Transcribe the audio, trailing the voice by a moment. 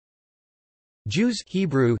Jews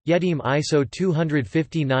Hebrew, Yedim ISO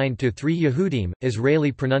 259-3 Yehudim, Israeli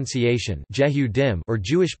pronunciation Jehudim, or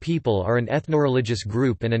Jewish people are an ethnoreligious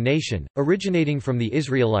group and a nation, originating from the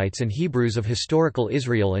Israelites and Hebrews of historical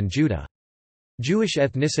Israel and Judah. Jewish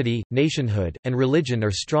ethnicity, nationhood, and religion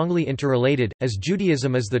are strongly interrelated, as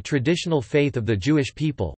Judaism is the traditional faith of the Jewish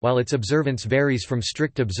people, while its observance varies from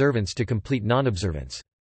strict observance to complete non-observance.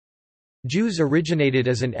 Jews originated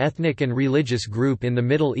as an ethnic and religious group in the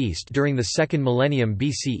Middle East during the 2nd millennium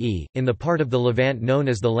BCE, in the part of the Levant known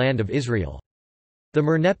as the Land of Israel. The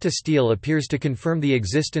Merneptah stele appears to confirm the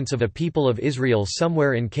existence of a people of Israel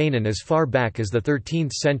somewhere in Canaan as far back as the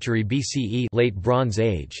 13th century BCE, Late Bronze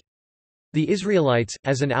Age. The Israelites,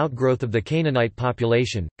 as an outgrowth of the Canaanite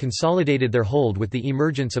population, consolidated their hold with the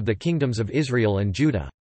emergence of the kingdoms of Israel and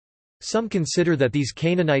Judah. Some consider that these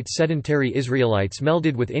Canaanite sedentary Israelites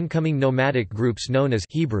melded with incoming nomadic groups known as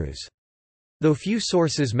Hebrews. Though few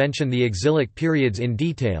sources mention the exilic periods in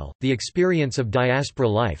detail, the experience of diaspora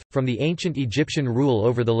life, from the ancient Egyptian rule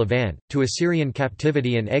over the Levant, to Assyrian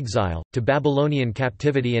captivity and exile, to Babylonian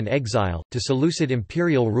captivity and exile, to Seleucid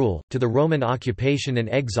imperial rule, to the Roman occupation and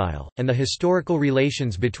exile, and the historical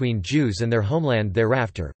relations between Jews and their homeland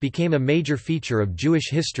thereafter, became a major feature of Jewish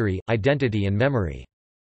history, identity and memory.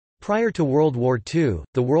 Prior to World War II,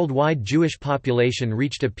 the worldwide Jewish population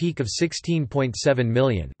reached a peak of 16.7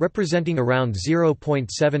 million, representing around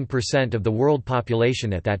 0.7% of the world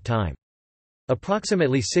population at that time.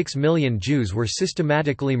 Approximately 6 million Jews were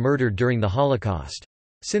systematically murdered during the Holocaust.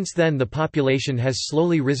 Since then the population has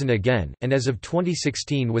slowly risen again, and as of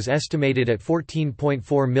 2016 was estimated at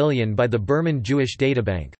 14.4 million by the Berman Jewish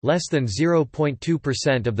Databank, less than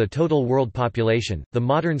 0.2% of the total world population. The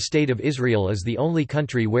modern State of Israel is the only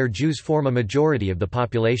country where Jews form a majority of the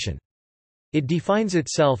population. It defines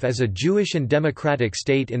itself as a Jewish and democratic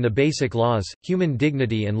state in the basic laws, human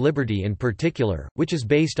dignity and liberty in particular, which is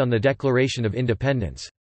based on the Declaration of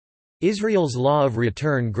Independence. Israel's law of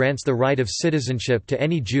return grants the right of citizenship to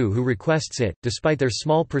any Jew who requests it. Despite their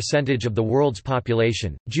small percentage of the world's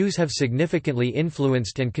population, Jews have significantly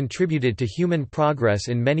influenced and contributed to human progress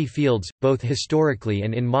in many fields, both historically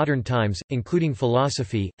and in modern times, including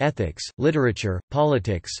philosophy, ethics, literature,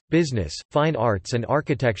 politics, business, fine arts and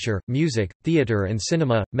architecture, music, theater and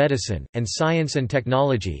cinema, medicine, and science and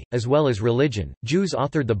technology, as well as religion. Jews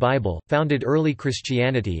authored the Bible, founded early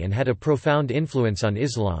Christianity, and had a profound influence on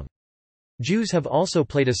Islam. Jews have also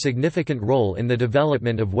played a significant role in the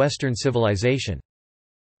development of Western civilization.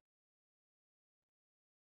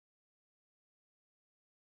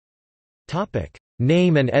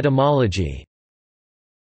 Name and etymology.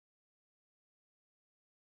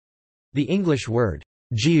 The English word,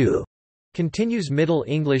 Jew, continues Middle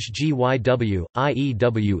English gyw,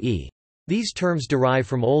 iewe. These terms derive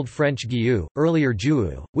from Old French giu, earlier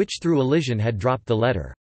Juu, which through elision had dropped the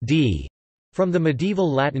letter d from the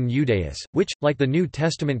medieval Latin Judaeus, which, like the New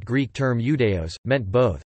Testament Greek term Judeos, meant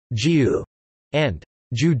both Jew and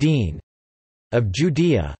Judean, of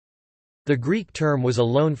Judea. The Greek term was a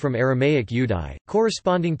loan from Aramaic Yudai,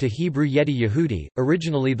 corresponding to Hebrew Yedi Yehudi,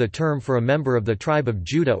 originally the term for a member of the tribe of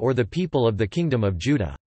Judah or the people of the kingdom of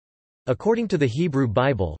Judah. According to the Hebrew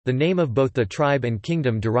Bible, the name of both the tribe and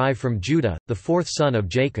kingdom derive from Judah, the fourth son of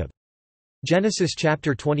Jacob. Genesis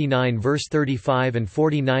chapter 29 verse 35 and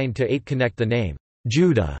 49-8 connect the name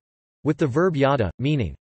Judah with the verb yada,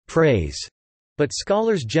 meaning praise. But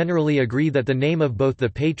scholars generally agree that the name of both the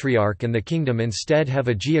patriarch and the kingdom instead have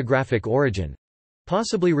a geographic origin,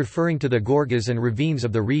 possibly referring to the gorges and ravines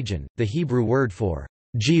of the region. The Hebrew word for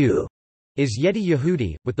Jew is Yedi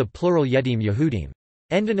Yehudi, with the plural Yedim Yehudim.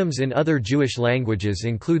 Endonyms in other Jewish languages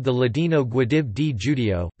include the Ladino Guadiv d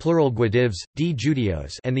Judeo, plural Guadivs, d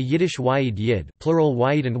Judeos, and the Yiddish Wa'id Yid, plural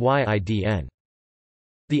Wa'id and Yidn.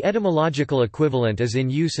 The etymological equivalent is in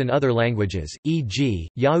use in other languages, e.g.,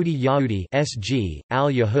 Yahudi Yahudi sg,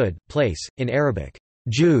 al-Yahud, place, in Arabic,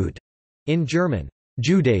 Jude, in German,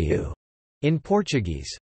 Judeu, in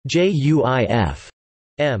Portuguese, Juif,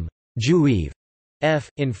 m, Juiv, f,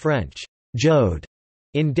 in French, Jode,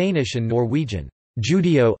 in Danish and Norwegian,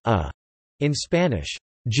 Judeo, in Spanish,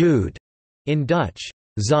 Jude, in Dutch,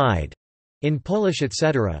 Zide, in Polish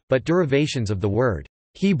etc., but derivations of the word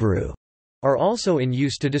Hebrew are also in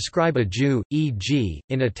use to describe a Jew, e.g.,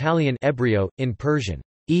 in Italian Ebrio, in Persian,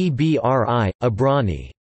 ebri,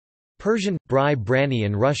 Abrani, Persian, Bri Brani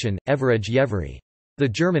and Russian, Everej Yevri. The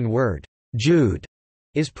German word Jude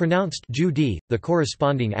is pronounced Judi, the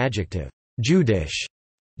corresponding adjective Judish,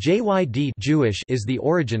 Jyd Jewish is the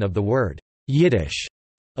origin of the word Yiddish.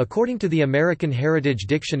 According to the American Heritage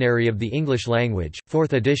Dictionary of the English Language,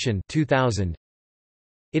 4th edition 2000,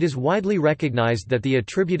 It is widely recognized that the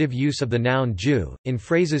attributive use of the noun Jew, in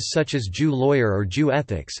phrases such as Jew lawyer or Jew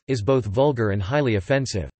ethics, is both vulgar and highly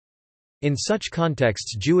offensive. In such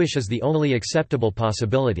contexts, Jewish is the only acceptable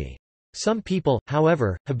possibility. Some people,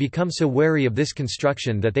 however, have become so wary of this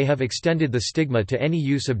construction that they have extended the stigma to any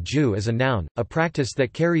use of Jew as a noun, a practice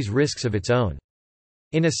that carries risks of its own.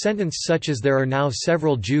 In a sentence such as "there are now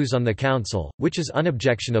several Jews on the council," which is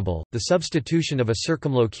unobjectionable, the substitution of a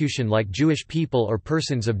circumlocution like Jewish people or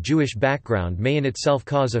persons of Jewish background may in itself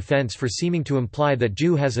cause offense for seeming to imply that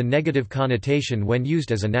Jew has a negative connotation when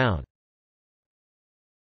used as a noun.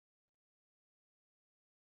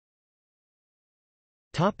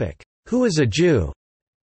 Who is a Jew?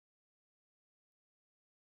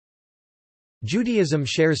 Judaism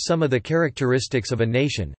shares some of the characteristics of a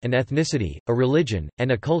nation, an ethnicity, a religion,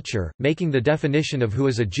 and a culture, making the definition of who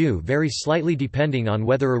is a Jew vary slightly depending on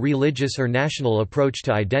whether a religious or national approach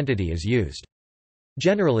to identity is used.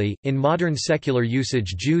 Generally, in modern secular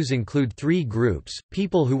usage, Jews include three groups: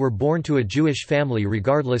 people who were born to a Jewish family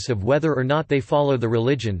regardless of whether or not they follow the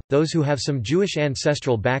religion, those who have some Jewish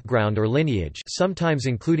ancestral background or lineage, sometimes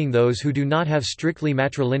including those who do not have strictly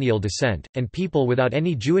matrilineal descent, and people without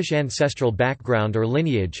any Jewish ancestral background or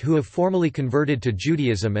lineage who have formally converted to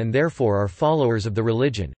Judaism and therefore are followers of the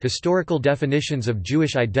religion. Historical definitions of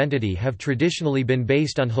Jewish identity have traditionally been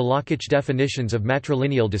based on halakhic definitions of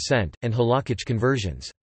matrilineal descent, and halakhic conversions.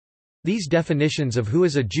 These definitions of who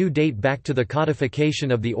is a Jew date back to the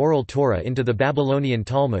codification of the Oral Torah into the Babylonian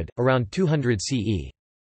Talmud, around 200 CE.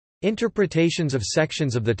 Interpretations of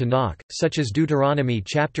sections of the Tanakh, such as Deuteronomy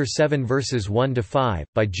chapter 7 verses 1–5,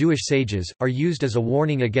 by Jewish sages, are used as a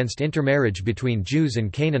warning against intermarriage between Jews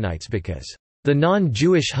and Canaanites because the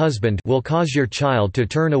non-Jewish husband will cause your child to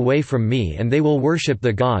turn away from me and they will worship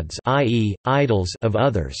the gods, i.e., idols, of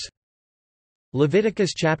others.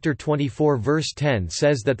 Leviticus chapter 24 verse 10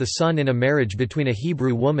 says that the son in a marriage between a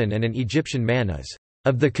Hebrew woman and an Egyptian man is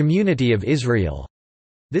of the community of Israel.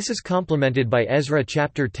 This is complemented by Ezra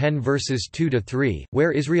chapter 10 verses 2–3,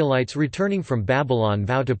 where Israelites returning from Babylon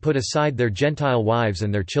vow to put aside their Gentile wives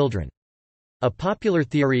and their children. A popular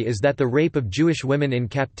theory is that the rape of Jewish women in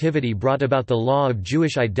captivity brought about the law of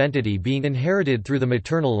Jewish identity being inherited through the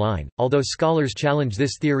maternal line, although scholars challenge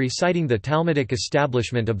this theory citing the Talmudic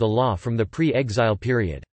establishment of the law from the pre-exile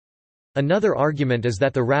period. Another argument is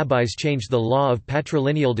that the rabbis changed the law of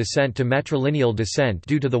patrilineal descent to matrilineal descent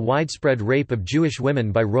due to the widespread rape of Jewish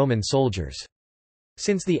women by Roman soldiers.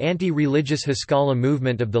 Since the anti-religious Haskalah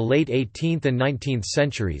movement of the late 18th and 19th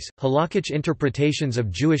centuries, halakhic interpretations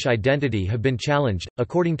of Jewish identity have been challenged.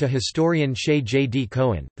 According to historian Shea J. D.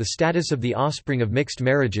 Cohen, the status of the offspring of mixed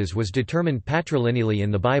marriages was determined patrilineally in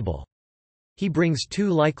the Bible. He brings two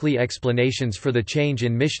likely explanations for the change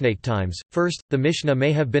in Mishnaic times. First, the Mishnah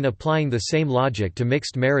may have been applying the same logic to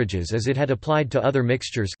mixed marriages as it had applied to other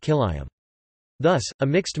mixtures, kilayim. Thus, a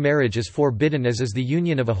mixed marriage is forbidden as is the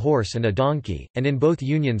union of a horse and a donkey, and in both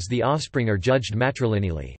unions the offspring are judged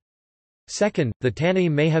matrilineally. Second, the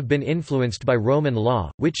Tannaim may have been influenced by Roman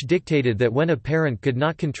law, which dictated that when a parent could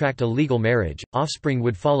not contract a legal marriage, offspring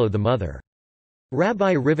would follow the mother.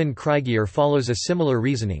 Rabbi Reuven Krieger follows a similar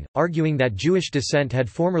reasoning, arguing that Jewish descent had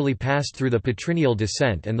formerly passed through the patrilineal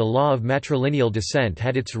descent and the law of matrilineal descent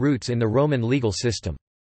had its roots in the Roman legal system.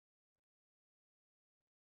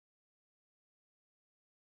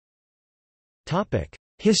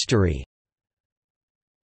 History.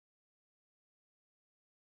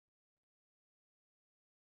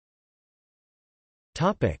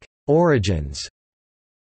 Origins.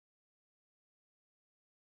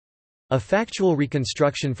 A factual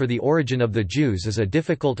reconstruction for the origin of the Jews is a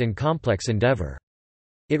difficult and complex endeavor.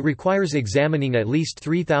 It requires examining at least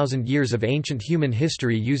 3,000 years of ancient human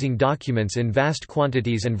history using documents in vast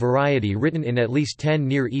quantities and variety written in at least 10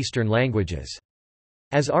 Near Eastern languages.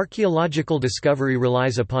 As archaeological discovery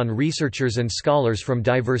relies upon researchers and scholars from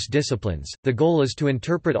diverse disciplines, the goal is to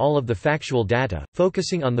interpret all of the factual data,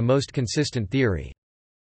 focusing on the most consistent theory.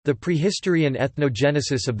 The prehistory and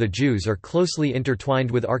ethnogenesis of the Jews are closely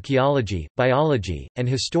intertwined with archaeology, biology, and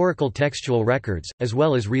historical textual records, as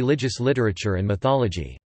well as religious literature and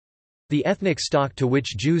mythology. The ethnic stock to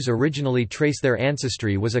which Jews originally trace their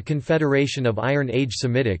ancestry was a confederation of Iron Age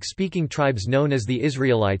Semitic-speaking tribes known as the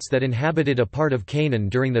Israelites that inhabited a part of Canaan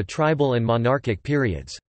during the tribal and monarchic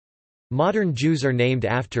periods. Modern Jews are named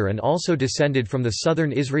after and also descended from the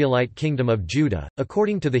southern Israelite kingdom of Judah.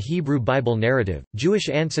 According to the Hebrew Bible narrative, Jewish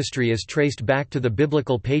ancestry is traced back to the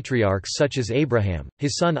biblical patriarchs such as Abraham,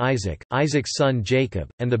 his son Isaac, Isaac's son Jacob,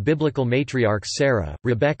 and the biblical matriarchs Sarah,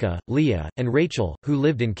 Rebekah, Leah, and Rachel, who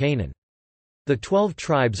lived in Canaan. The 12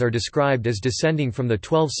 tribes are described as descending from the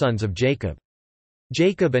 12 sons of Jacob.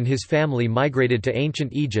 Jacob and his family migrated to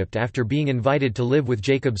ancient Egypt after being invited to live with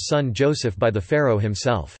Jacob's son Joseph by the pharaoh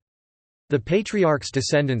himself. The patriarch's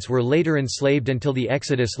descendants were later enslaved until the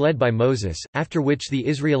Exodus led by Moses, after which the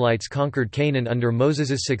Israelites conquered Canaan under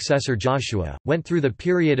Moses's successor Joshua, went through the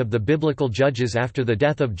period of the biblical judges after the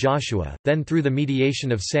death of Joshua, then through the mediation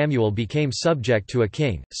of Samuel became subject to a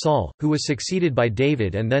king, Saul, who was succeeded by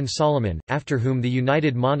David and then Solomon, after whom the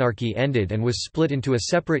united monarchy ended and was split into a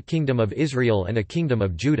separate kingdom of Israel and a kingdom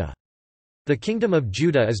of Judah. The kingdom of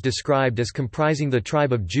Judah is described as comprising the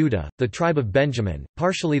tribe of Judah, the tribe of Benjamin,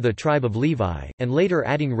 partially the tribe of Levi, and later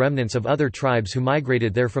adding remnants of other tribes who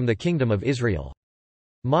migrated there from the kingdom of Israel.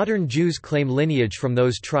 Modern Jews claim lineage from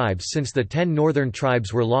those tribes since the 10 northern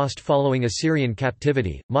tribes were lost following Assyrian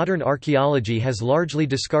captivity. Modern archaeology has largely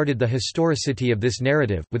discarded the historicity of this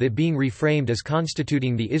narrative, with it being reframed as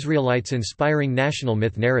constituting the Israelites' inspiring national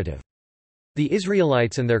myth narrative. The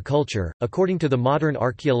Israelites and their culture, according to the modern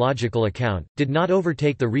archaeological account, did not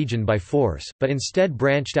overtake the region by force, but instead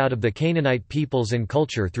branched out of the Canaanite peoples and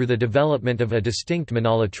culture through the development of a distinct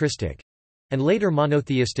monolatristic—and later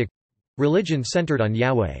monotheistic—religion centered on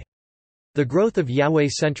Yahweh. The growth of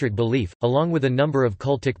Yahweh-centric belief, along with a number of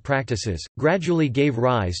cultic practices, gradually gave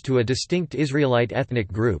rise to a distinct Israelite ethnic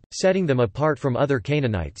group, setting them apart from other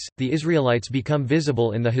Canaanites. The Israelites become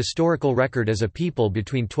visible in the historical record as a people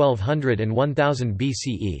between 1200 and 1000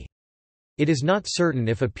 BCE. It is not certain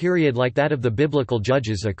if a period like that of the biblical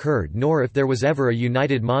judges occurred nor if there was ever a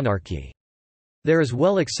united monarchy. There is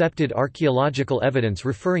well-accepted archaeological evidence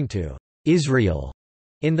referring to Israel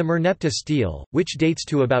in the Merneptah stele, which dates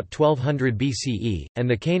to about 1200 BCE, and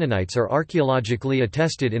the Canaanites are archaeologically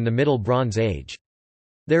attested in the Middle Bronze Age.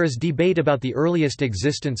 There is debate about the earliest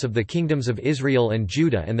existence of the kingdoms of Israel and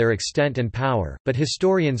Judah and their extent and power, but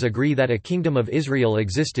historians agree that a kingdom of Israel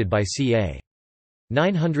existed by ca.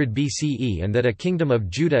 900 BCE and that a kingdom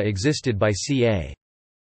of Judah existed by ca.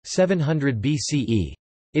 700 BCE.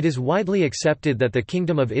 It is widely accepted that the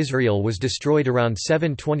Kingdom of Israel was destroyed around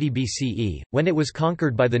 720 BCE, when it was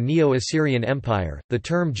conquered by the Neo-Assyrian Empire. The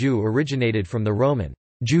term Jew originated from the Roman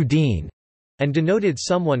Judean and denoted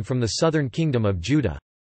someone from the southern kingdom of Judah.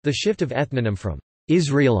 The shift of ethnonym from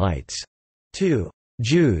Israelites to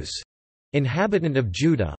Jews, inhabitant of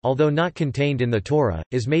Judah, although not contained in the Torah,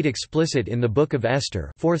 is made explicit in the Book of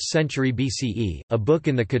Esther, 4th century BCE, a book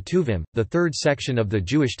in the Ketuvim, the third section of the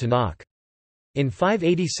Jewish Tanakh. In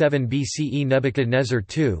 587 BCE Nebuchadnezzar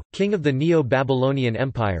II, king of the Neo-Babylonian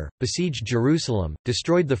Empire, besieged Jerusalem,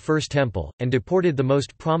 destroyed the First Temple, and deported the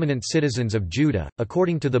most prominent citizens of Judah.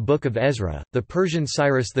 According to the Book of Ezra, the Persian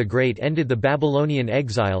Cyrus the Great ended the Babylonian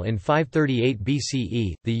exile in 538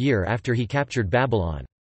 BCE, the year after he captured Babylon.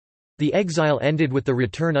 The exile ended with the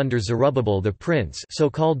return under Zerubbabel the prince, so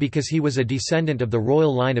called because he was a descendant of the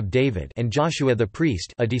royal line of David, and Joshua the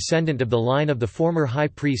priest, a descendant of the line of the former high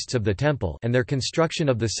priests of the temple, and their construction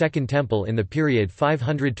of the Second Temple in the period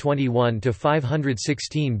 521 to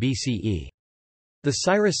 516 BCE. The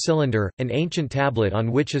Cyrus cylinder, an ancient tablet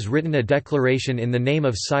on which is written a declaration in the name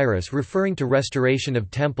of Cyrus referring to restoration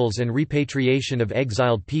of temples and repatriation of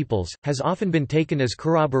exiled peoples, has often been taken as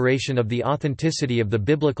corroboration of the authenticity of the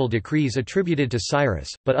biblical decrees attributed to Cyrus,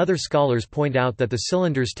 but other scholars point out that the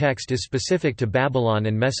cylinder's text is specific to Babylon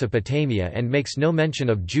and Mesopotamia and makes no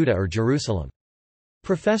mention of Judah or Jerusalem.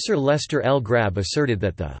 Professor Lester L. Grab asserted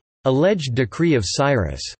that the alleged decree of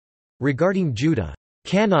Cyrus regarding Judah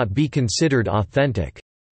cannot be considered authentic,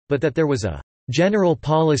 but that there was a general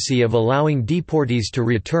policy of allowing deportees to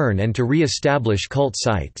return and to re-establish cult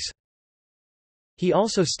sites. He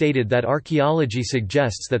also stated that archaeology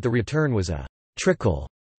suggests that the return was a trickle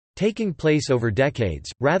taking place over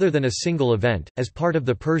decades, rather than a single event. As part of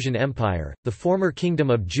the Persian Empire, the former kingdom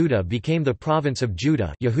of Judah became the province of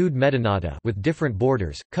Judah, Yehud Medinata, with different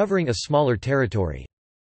borders, covering a smaller territory.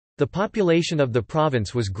 The population of the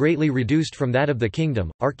province was greatly reduced from that of the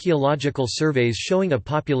kingdom, archaeological surveys showing a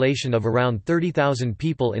population of around 30,000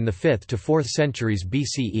 people in the 5th to 4th centuries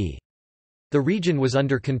BCE. The region was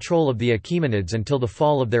under control of the Achaemenids until the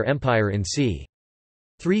fall of their empire in c.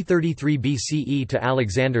 333 BCE to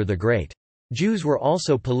Alexander the Great. Jews were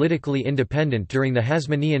also politically independent during the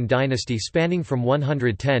Hasmonean dynasty spanning from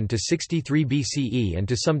 110 to 63 BCE and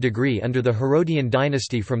to some degree under the Herodian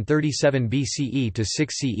dynasty from 37 BCE to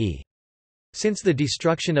 6 CE. Since the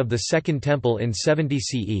destruction of the Second Temple in 70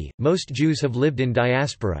 CE, most Jews have lived in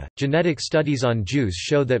diaspora. Genetic studies on Jews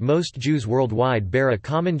show that most Jews worldwide bear a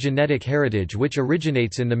common genetic heritage which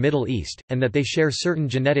originates in the Middle East, and that they share certain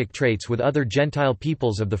genetic traits with other Gentile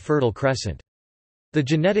peoples of the Fertile Crescent. The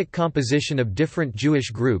genetic composition of different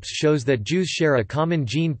Jewish groups shows that Jews share a common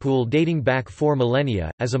gene pool dating back 4 millennia,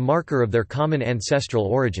 as a marker of their common ancestral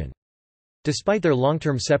origin. Despite their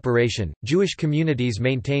long-term separation, Jewish communities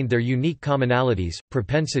maintained their unique commonalities,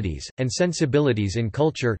 propensities, and sensibilities in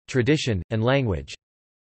culture, tradition, and language.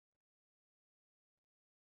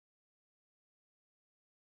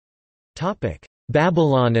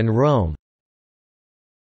 Babylon and Rome.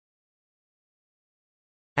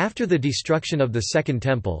 After the destruction of the Second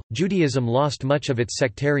Temple, Judaism lost much of its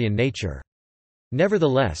sectarian nature.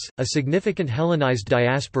 Nevertheless, a significant Hellenized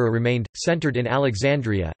diaspora remained, centered in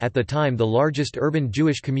Alexandria, at the time the largest urban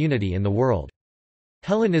Jewish community in the world.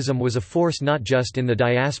 Hellenism was a force not just in the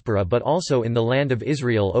diaspora but also in the land of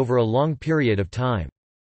Israel over a long period of time.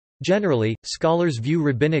 Generally, scholars view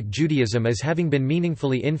Rabbinic Judaism as having been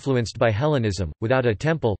meaningfully influenced by Hellenism. Without a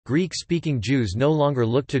temple, Greek-speaking Jews no longer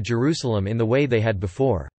looked to Jerusalem in the way they had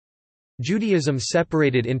before. Judaism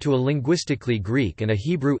separated into a linguistically Greek and a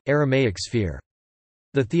Hebrew-Aramaic sphere.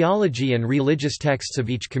 The theology and religious texts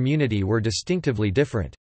of each community were distinctively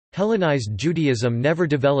different. Hellenized Judaism never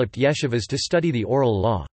developed yeshivas to study the oral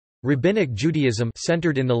law. Rabbinic Judaism,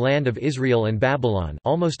 centered in the land of Israel and Babylon,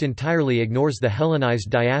 almost entirely ignores the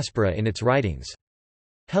Hellenized diaspora in its writings.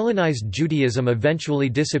 Hellenized Judaism eventually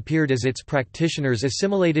disappeared as its practitioners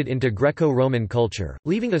assimilated into Greco-Roman culture,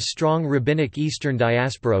 leaving a strong rabbinic Eastern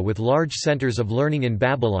diaspora with large centers of learning in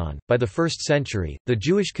Babylon. By the 1st century, the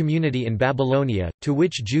Jewish community in Babylonia, to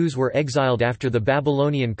which Jews were exiled after the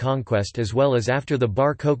Babylonian conquest as well as after the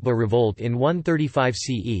Bar Kokhba revolt in 135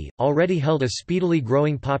 CE, already held a speedily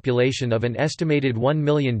growing population of an estimated 1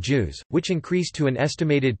 million Jews, which increased to an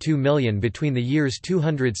estimated 2 million between the years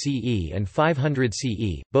 200 CE and 500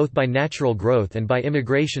 CE. Both by natural growth and by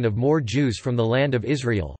immigration of more Jews from the land of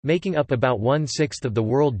Israel, making up about 1/6 of the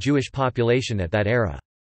world Jewish population at that era.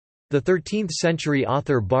 The 13th-century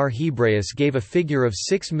author Bar Hebraeus gave a figure of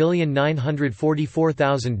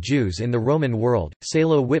 6,944,000 Jews in the Roman world.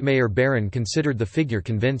 Salo Whitmayer Baron considered the figure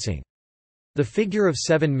convincing. The figure of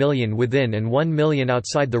 7 million within and 1 million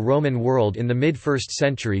outside the Roman world in the mid-1st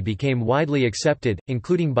century became widely accepted,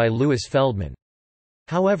 including by Louis Feldman.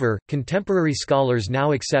 However, contemporary scholars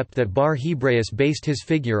now accept that Bar Hebraeus based his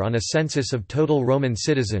figure on a census of total Roman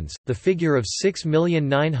citizens, the figure of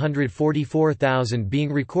 6,944,000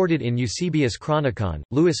 being recorded in Eusebius Chronicon.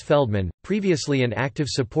 Louis Feldman, previously an active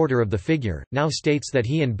supporter of the figure, now states that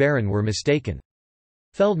he and Baron were mistaken.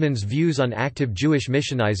 Feldman's views on active Jewish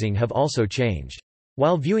missionizing have also changed.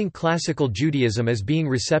 While viewing classical Judaism as being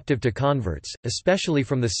receptive to converts, especially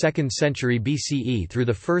from the 2nd century BCE through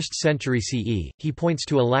the 1st century CE, he points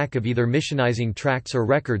to a lack of either missionizing tracts or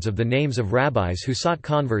records of the names of rabbis who sought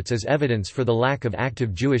converts as evidence for the lack of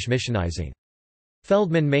active Jewish missionizing.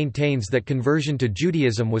 Feldman maintains that conversion to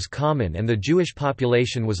Judaism was common and the Jewish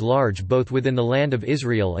population was large both within the land of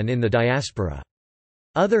Israel and in the diaspora.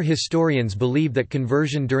 Other historians believe that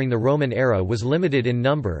conversion during the Roman era was limited in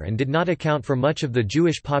number and did not account for much of the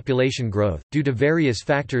Jewish population growth, due to various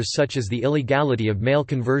factors such as the illegality of male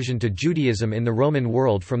conversion to Judaism in the Roman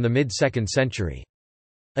world from the mid-2nd century.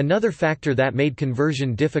 Another factor that made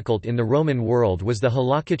conversion difficult in the Roman world was the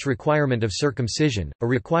halakhic requirement of circumcision, a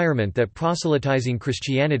requirement that proselytizing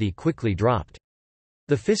Christianity quickly dropped.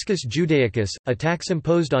 The Fiscus Judaicus, a tax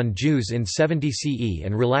imposed on Jews in 70 CE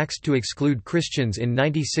and relaxed to exclude Christians in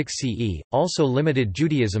 96 CE, also limited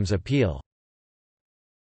Judaism's appeal.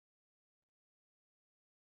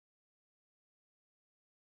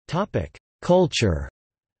 Culture.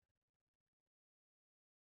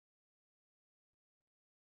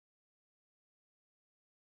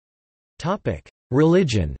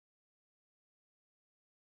 Religion.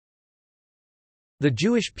 The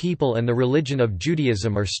Jewish people and the religion of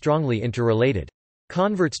Judaism are strongly interrelated.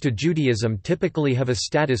 Converts to Judaism typically have a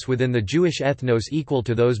status within the Jewish ethnos equal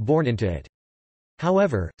to those born into it.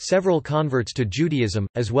 However, several converts to Judaism,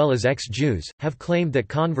 as well as ex-Jews, have claimed that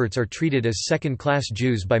converts are treated as second-class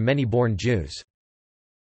Jews by many born Jews.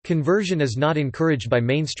 Conversion is not encouraged by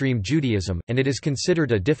mainstream Judaism, and it is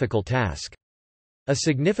considered a difficult task. A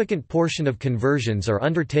significant portion of conversions are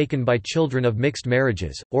undertaken by children of mixed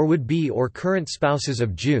marriages, or would-be or current spouses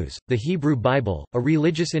of Jews. The Hebrew Bible, a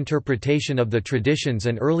religious interpretation of the traditions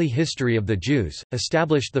and early history of the Jews,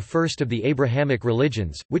 established the first of the Abrahamic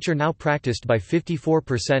religions, which are now practiced by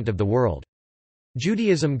 54% of the world.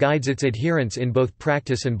 Judaism guides its adherents in both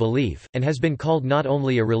practice and belief, and has been called not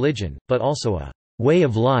only a religion, but also a way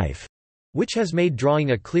of life, which has made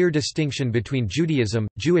drawing a clear distinction between Judaism,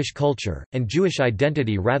 Jewish culture, and Jewish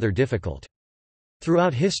identity rather difficult.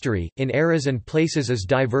 Throughout history, in eras and places as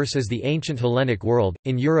diverse as the ancient Hellenic world,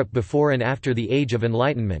 in Europe before and after the Age of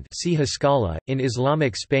Enlightenment, see Haskalah, in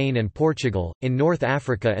Islamic Spain and Portugal, in North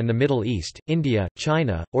Africa and the Middle East, India,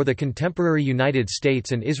 China, or the contemporary United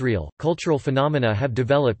States and Israel, cultural phenomena have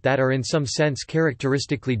developed that are in some sense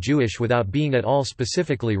characteristically Jewish without being at all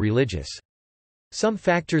specifically religious. Some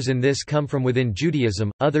factors in this come from within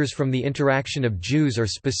Judaism, others from the interaction of Jews or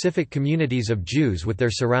specific communities of Jews with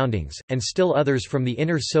their surroundings, and still others from the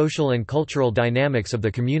inner social and cultural dynamics of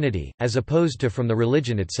the community, as opposed to from the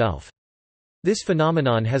religion itself. This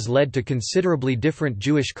phenomenon has led to considerably different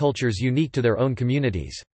Jewish cultures unique to their own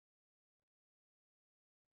communities.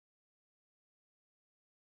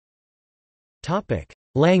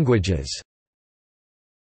 Languages.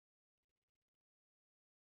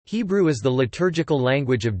 Hebrew is the liturgical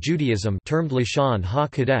language of Judaism, termed Lashon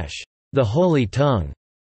HaKodesh, the Holy Tongue,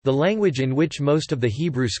 the language in which most of the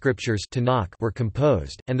Hebrew scriptures Tanakh were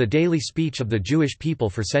composed, and the daily speech of the Jewish people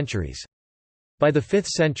for centuries. By the 5th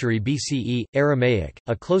century BCE, Aramaic,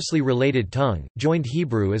 a closely related tongue, joined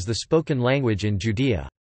Hebrew as the spoken language in Judea.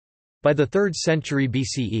 By the 3rd century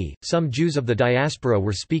BCE, some Jews of the Diaspora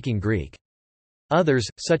were speaking Greek. Others,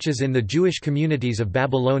 such as in the Jewish communities of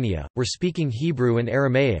Babylonia, were speaking Hebrew and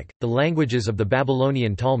Aramaic, the languages of the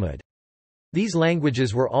Babylonian Talmud. These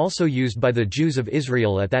languages were also used by the Jews of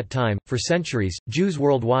Israel at that time. For centuries, Jews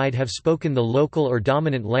worldwide have spoken the local or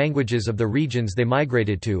dominant languages of the regions they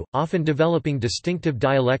migrated to, often developing distinctive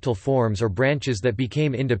dialectal forms or branches that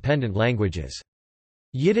became independent languages.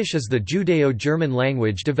 Yiddish is the Judeo-German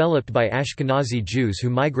language developed by Ashkenazi Jews who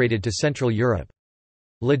migrated to Central Europe.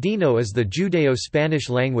 Ladino is the Judeo-Spanish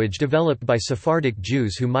language developed by Sephardic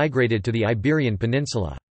Jews who migrated to the Iberian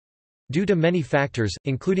Peninsula. Due to many factors,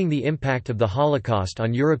 including the impact of the Holocaust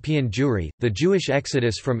on European Jewry, the Jewish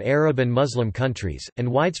exodus from Arab and Muslim countries,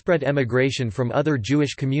 and widespread emigration from other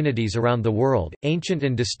Jewish communities around the world, ancient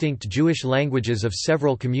and distinct Jewish languages of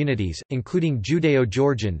several communities, including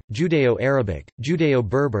Judeo-Georgian, Judeo-Arabic,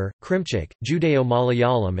 Judeo-Berber, Krimchik,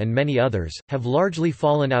 Judeo-Malayalam and many others, have largely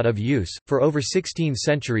fallen out of use. For over 16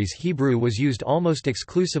 centuries Hebrew was used almost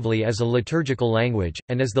exclusively as a liturgical language,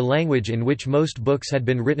 and as the language in which most books had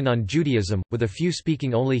been written on Judaism, with a few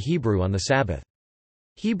speaking only Hebrew on the Sabbath.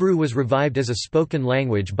 Hebrew was revived as a spoken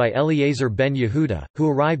language by Eliezer ben Yehuda, who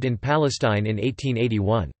arrived in Palestine in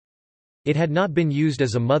 1881. It had not been used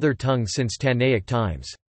as a mother tongue since Tannaic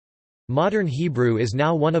times. Modern Hebrew is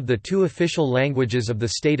now one of the two official languages of the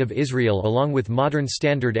State of Israel along with Modern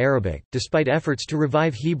Standard Arabic. Despite efforts to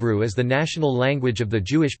revive Hebrew as the national language of the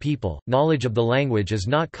Jewish people, knowledge of the language is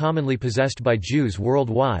not commonly possessed by Jews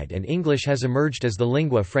worldwide and English has emerged as the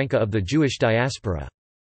lingua franca of the Jewish diaspora.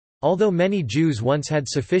 Although many Jews once had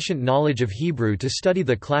sufficient knowledge of Hebrew to study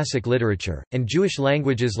the classic literature, and Jewish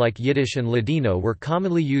languages like Yiddish and Ladino were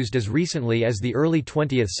commonly used as recently as the early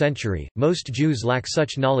 20th century, most Jews lack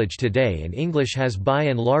such knowledge today and English has by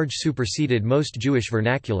and large superseded most Jewish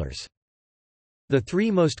vernaculars. The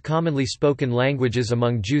three most commonly spoken languages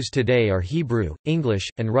among Jews today are Hebrew, English,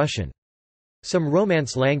 and Russian. Some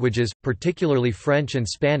Romance languages, particularly French and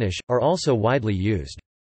Spanish, are also widely used.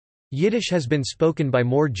 Yiddish has been spoken by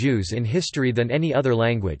more Jews in history than any other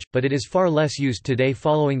language, but it is far less used today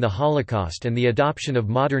following the Holocaust and the adoption of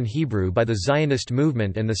modern Hebrew by the Zionist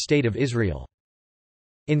movement and the State of Israel.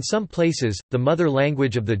 In some places, the mother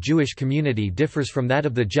language of the Jewish community differs from that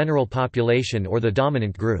of the general population or the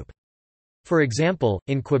dominant group. For example,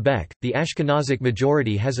 in Quebec, the Ashkenazic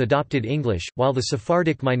majority has adopted English, while the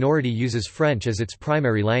Sephardic minority uses French as its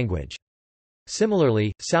primary language.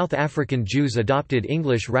 Similarly, South African Jews adopted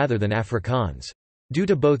English rather than Afrikaans. Due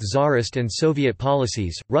to both Tsarist and Soviet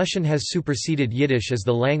policies, Russian has superseded Yiddish as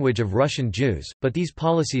the language of Russian Jews, but these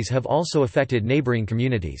policies have also affected neighboring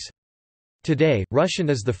communities. Today, Russian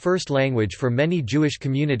is the first language for many Jewish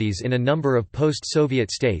communities in a number of post-Soviet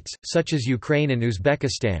states, such as Ukraine and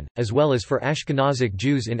Uzbekistan, as well as for Ashkenazic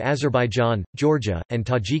Jews in Azerbaijan, Georgia, and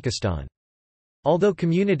Tajikistan. Although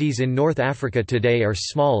communities in North Africa today are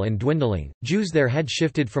small and dwindling, Jews there had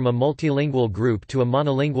shifted from a multilingual group to a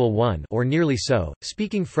monolingual one or nearly so,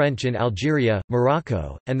 speaking French in Algeria,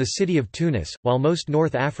 Morocco, and the city of Tunis, while most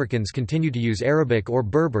North Africans continue to use Arabic or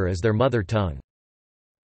Berber as their mother tongue.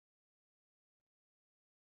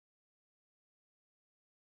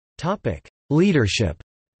 Leadership.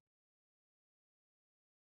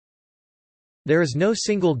 There is no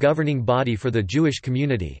single governing body for the Jewish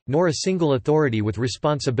community, nor a single authority with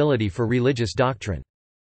responsibility for religious doctrine.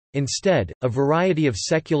 Instead, a variety of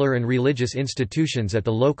secular and religious institutions at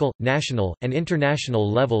the local, national, and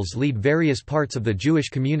international levels lead various parts of the Jewish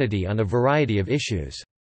community on a variety of issues.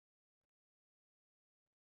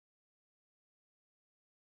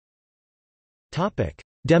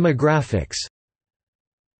 Demographics.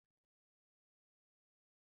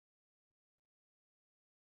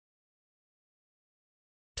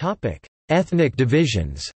 Ethnic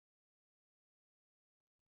divisions.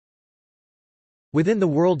 Within the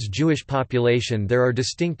world's Jewish population there are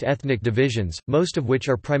distinct ethnic divisions, most of which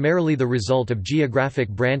are primarily the result of geographic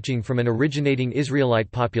branching from an originating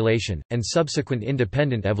Israelite population, and subsequent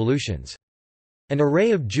independent evolutions. An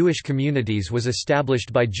array of Jewish communities was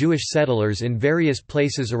established by Jewish settlers in various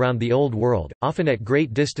places around the Old World, often at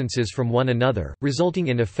great distances from one another, resulting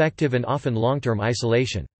in effective and often long-term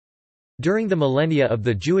isolation. During the millennia of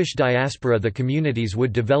the Jewish diaspora, the communities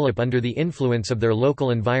would develop under the influence of their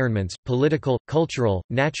local environments, political, cultural,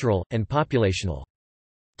 natural, and populational.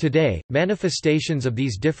 Today, manifestations of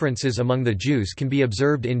these differences among the Jews can be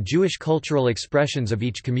observed in Jewish cultural expressions of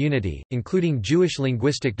each community, including Jewish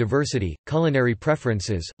linguistic diversity, culinary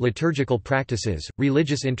preferences, liturgical practices,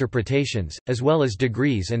 religious interpretations, as well as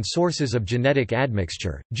degrees and sources of genetic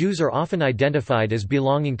admixture. Jews are often identified as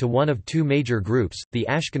belonging to one of two major groups, the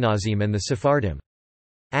Ashkenazim and the Sephardim.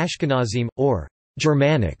 Ashkenazim, or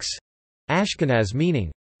Germanics, Ashkenaz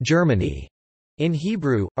meaning Germany, in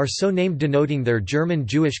Hebrew, are so named denoting their German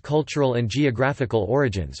Jewish cultural and geographical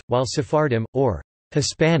origins, while Sephardim, or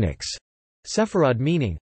Hispanics, Sepharad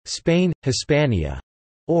meaning Spain, Hispania,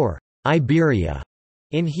 or Iberia,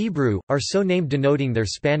 in Hebrew, are so named denoting their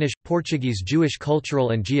Spanish, Portuguese Jewish cultural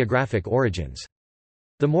and geographic origins.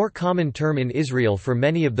 The more common term in Israel for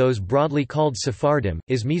many of those broadly called Sephardim,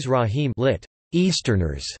 is Mizrahim, lit.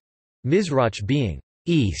 Easterners, Mizrach being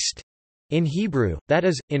east in Hebrew, that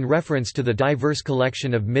is, in reference to the diverse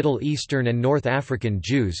collection of Middle Eastern and North African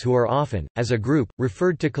Jews who are often, as a group,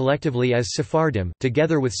 referred to collectively as Sephardim,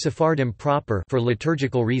 together with Sephardim proper for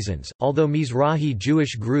liturgical reasons. Although Mizrahi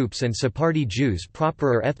Jewish groups and Sephardi Jews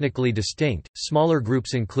proper are ethnically distinct, smaller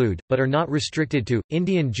groups include, but are not restricted to,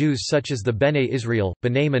 Indian Jews such as the Bene Israel,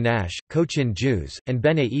 Bene Manash, Cochin Jews, and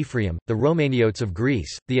Bene Ephraim, the Romaniotes of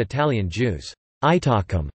Greece, the Italian Jews,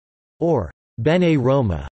 Itakim, or Bene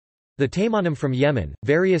Roma, the Taimanim from Yemen,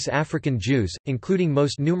 various African Jews, including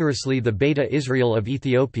most numerously the Beta Israel of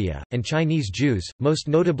Ethiopia, and Chinese Jews, most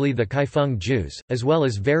notably the Kaifeng Jews, as well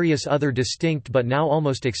as various other distinct but now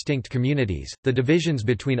almost extinct communities. The divisions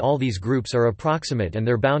between all these groups are approximate and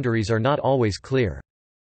their boundaries are not always clear.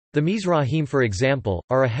 The Mizrahim, for example,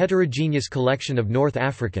 are a heterogeneous collection of North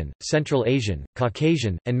African, Central Asian,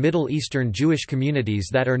 Caucasian, and Middle Eastern Jewish communities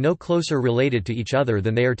that are no closer related to each other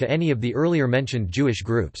than they are to any of the earlier mentioned Jewish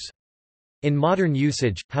groups. In modern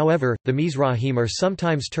usage, however, the Mizrahim are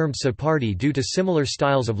sometimes termed Sephardi due to similar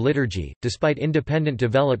styles of liturgy, despite independent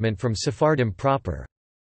development from Sephardim proper.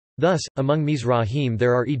 Thus, among Mizrahim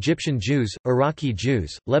there are Egyptian Jews, Iraqi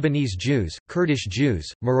Jews, Lebanese Jews, Kurdish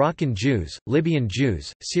Jews, Moroccan Jews, Libyan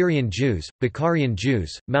Jews, Syrian Jews, Bukharian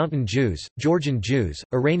Jews, Mountain Jews, Georgian Jews,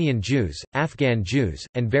 Iranian Jews, Afghan Jews,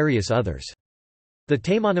 and various others. The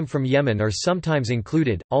Taimanim from Yemen are sometimes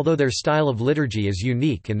included, although their style of liturgy is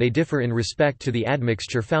unique and they differ in respect to the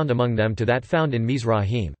admixture found among them to that found in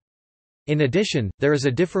Mizrahim. In addition, there is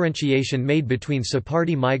a differentiation made between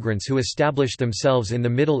Sephardi migrants who established themselves in the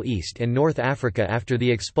Middle East and North Africa after the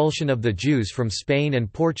expulsion of the Jews from Spain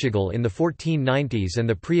and Portugal in the 1490s and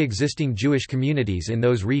the pre-existing Jewish communities in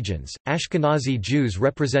those regions. Ashkenazi Jews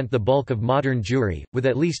represent the bulk of modern Jewry, with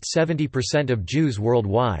at least 70% of Jews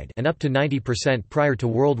worldwide and up to 90% prior to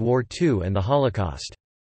World War II and the Holocaust.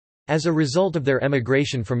 As a result of their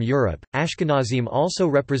emigration from Europe, Ashkenazim also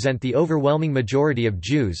represent the overwhelming majority of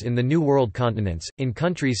Jews in the New World continents, in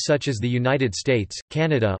countries such as the United States,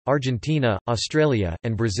 Canada, Argentina, Australia,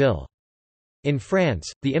 and Brazil. In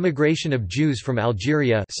France, the immigration of Jews from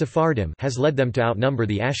Algeria Sephardim has led them to outnumber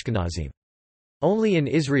the Ashkenazim. Only in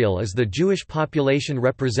Israel is the Jewish population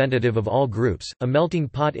representative of all groups, a melting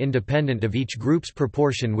pot independent of each group's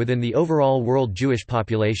proportion within the overall world Jewish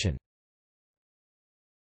population.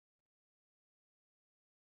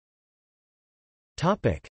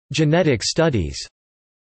 Genetic studies.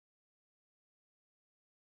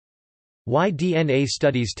 Why DNA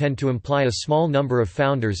studies tend to imply a small number of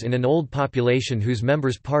founders in an old population whose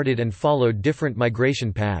members parted and followed different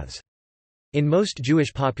migration paths. In most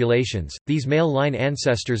Jewish populations, these male line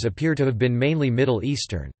ancestors appear to have been mainly Middle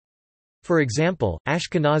Eastern. For example,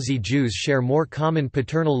 Ashkenazi Jews share more common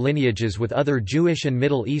paternal lineages with other Jewish and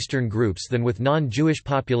Middle Eastern groups than with non-Jewish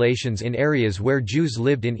populations in areas where Jews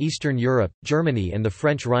lived in Eastern Europe, Germany and the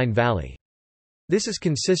French Rhine Valley. This is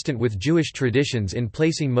consistent with Jewish traditions in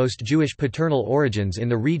placing most Jewish paternal origins in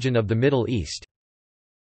the region of the Middle East.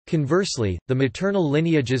 Conversely, the maternal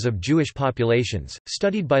lineages of Jewish populations,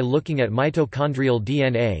 studied by looking at mitochondrial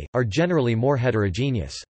DNA, are generally more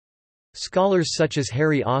heterogeneous. Scholars such as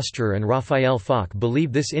Harry Oster and Raphael Falk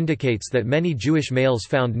believe this indicates that many Jewish males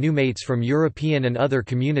found new mates from European and other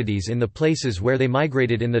communities in the places where they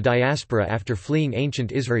migrated in the diaspora after fleeing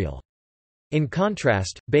ancient Israel. In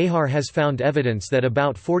contrast, Behar has found evidence that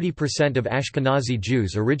about 40% of Ashkenazi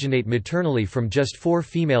Jews originate maternally from just 4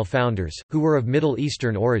 female founders, who were of Middle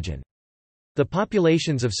Eastern origin. The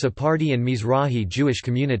populations of Sephardi and Mizrahi Jewish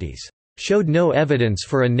communities showed no evidence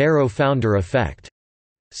for a narrow founder effect.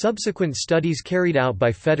 Subsequent studies carried out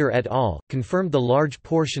by Feder et al. Confirmed the large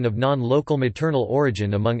portion of non-local maternal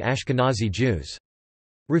origin among Ashkenazi Jews.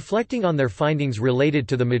 Reflecting on their findings related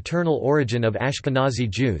to the maternal origin of Ashkenazi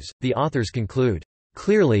Jews, the authors conclude,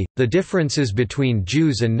 "Clearly, the differences between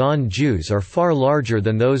Jews and non-Jews are far larger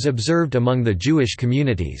than those observed among the Jewish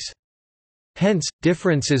communities. Hence,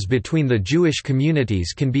 differences between the Jewish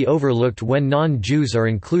communities can be overlooked when non-Jews are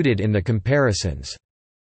included in the comparisons."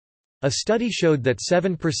 A study showed that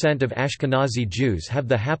 7% of Ashkenazi Jews have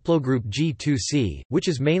the haplogroup G2C, which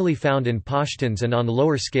is mainly found in Pashtuns and on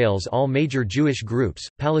lower scales all major Jewish groups,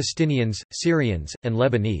 Palestinians, Syrians, and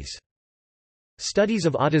Lebanese. Studies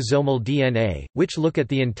of autosomal DNA, which look at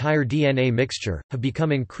the entire DNA mixture, have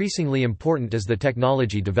become increasingly important as the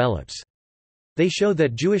technology develops. They show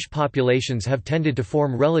that Jewish populations have tended to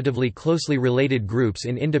form relatively closely related groups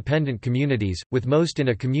in independent communities, with most in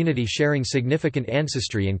a community sharing significant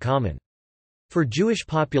ancestry in common. For Jewish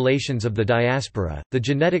populations of the diaspora, the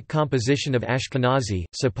genetic composition of Ashkenazi,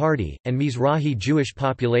 Sephardi, and Mizrahi Jewish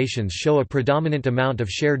populations show a predominant amount of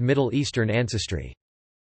shared Middle Eastern ancestry.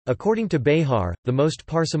 According to Behar, the most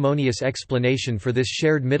parsimonious explanation for this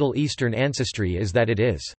shared Middle Eastern ancestry is that it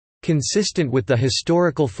is consistent with the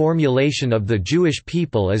historical formulation of the Jewish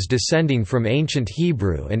people as descending from ancient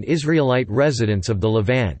Hebrew and Israelite residents of the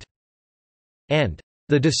Levant, and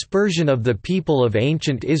the dispersion of the people of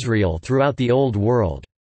ancient Israel throughout the Old World.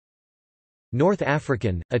 North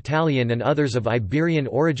African, Italian and others of Iberian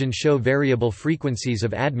origin show variable frequencies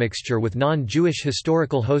of admixture with non-Jewish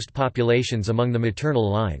historical host populations among the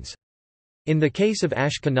maternal lines. In the case of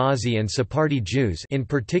Ashkenazi and Sephardi Jews, in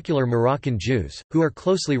particular Moroccan Jews, who are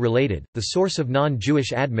closely related, the source of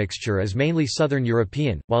non-Jewish admixture is mainly Southern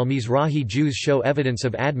European, while Mizrahi Jews show evidence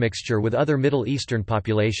of admixture with other Middle Eastern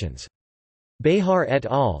populations. Behar et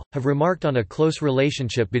al. Have remarked on a close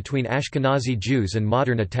relationship between Ashkenazi Jews and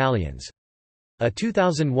modern Italians. A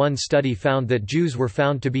 2001 study found that Jews were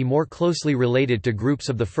found to be more closely related to groups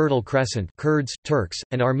of the Fertile Crescent, Kurds, Turks,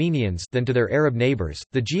 and Armenians, than to their Arab neighbors,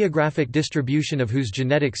 the geographic distribution of whose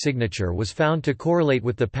genetic signature was found to correlate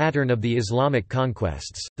with the pattern of the Islamic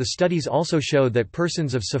conquests. The studies also show that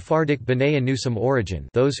persons of Sephardic B'nai Anusim origin,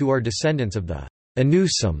 those who are descendants of the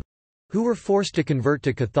Anusim, who were forced to convert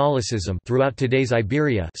to Catholicism throughout today's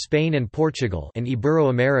Iberia, Spain and Portugal, and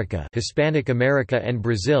Ibero-America, Hispanic America and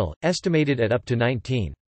Brazil, estimated at up to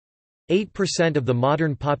 19.8% of the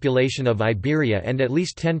modern population of Iberia and at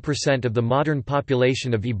least 10% of the modern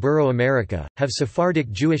population of Ibero-America, have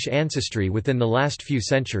Sephardic Jewish ancestry within the last few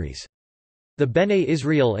centuries. The Bene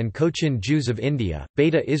Israel and Cochin Jews of India,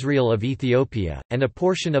 Beta Israel of Ethiopia, and a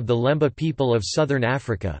portion of the Lemba people of southern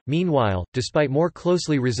Africa, meanwhile, despite more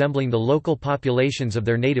closely resembling the local populations of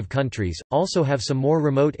their native countries, also have some more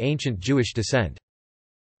remote ancient Jewish descent.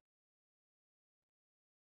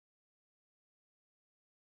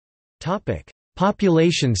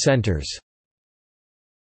 Population centers.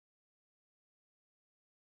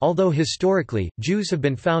 Although historically, Jews have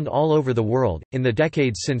been found all over the world, in the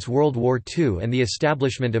decades since World War II and the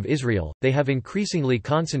establishment of Israel, they have increasingly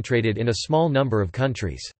concentrated in a small number of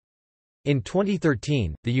countries. In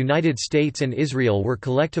 2013, the United States and Israel were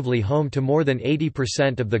collectively home to more than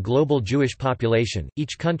 80% of the global Jewish population,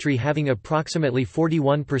 each country having approximately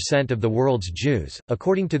 41% of the world's Jews.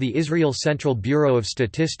 According to the Israel Central Bureau of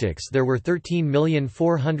Statistics, there were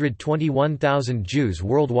 13,421,000 Jews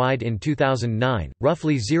worldwide in 2009,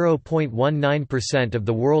 roughly 0.19% of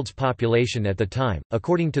the world's population at the time.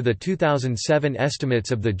 According to the 2007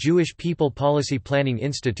 estimates of the Jewish People Policy Planning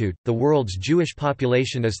Institute, the world's Jewish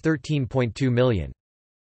population is 13.2 million.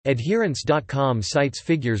 Adherence.com cites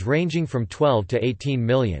figures ranging from 12 to 18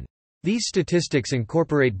 million. These statistics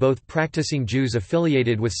incorporate both practicing Jews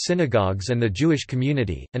affiliated with synagogues and the Jewish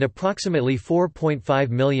community, and approximately 4.5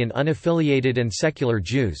 million unaffiliated and secular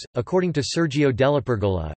Jews. According to Sergio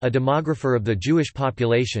Delapergola, a demographer of the Jewish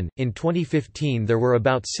population, in 2015 there were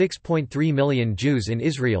about 6.3 million Jews in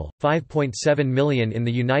Israel, 5.7 million in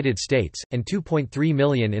the United States, and 2.3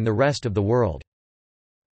 million in the rest of the world.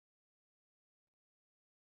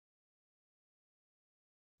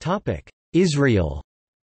 Israel.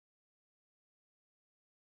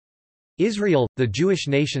 Israel, the Jewish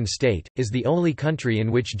nation-state, is the only country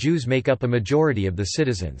in which Jews make up a majority of the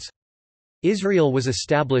citizens. Israel was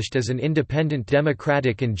established as an independent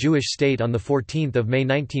democratic and Jewish state on 14 May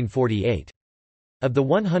 1948. Of the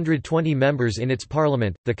 120 members in its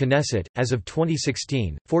parliament, the Knesset, as of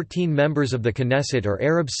 2016, 14 members of the Knesset are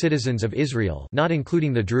Arab citizens of Israel, not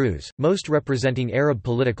including the Druze, most representing Arab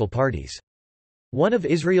political parties. One of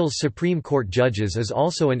Israel's Supreme Court judges is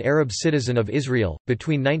also an Arab citizen of Israel.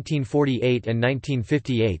 Between 1948 and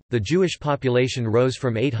 1958, the Jewish population rose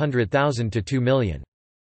from 800,000 to 2 million.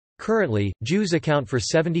 Currently, Jews account for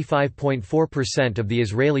 75.4% of the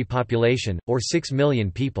Israeli population, or 6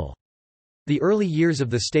 million people. The early years of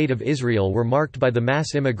the State of Israel were marked by the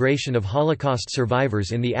mass immigration of Holocaust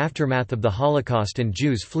survivors in the aftermath of the Holocaust and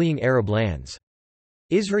Jews fleeing Arab lands.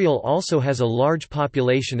 Israel also has a large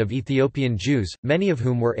population of Ethiopian Jews, many of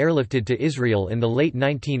whom were airlifted to Israel in the late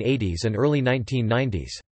 1980s and early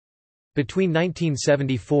 1990s. Between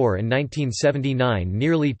 1974 and 1979,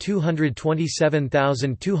 nearly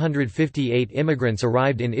 227,258 immigrants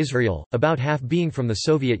arrived in Israel, about half being from the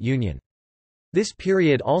Soviet Union. This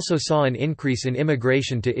period also saw an increase in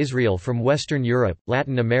immigration to Israel from Western Europe,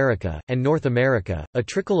 Latin America, and North America. A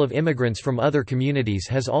trickle of immigrants from other communities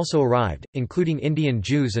has also arrived, including Indian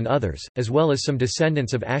Jews and others, as well as some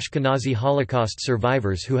descendants of Ashkenazi Holocaust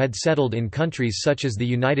survivors who had settled in countries such as the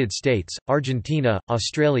United States, Argentina,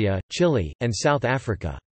 Australia, Chile, and South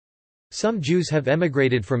Africa. Some Jews have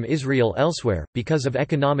emigrated from Israel elsewhere, because of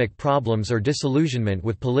economic problems or disillusionment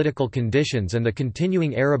with political conditions and the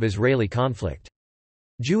continuing Arab-Israeli conflict.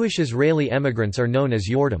 Jewish Israeli emigrants are known as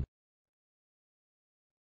Yordim.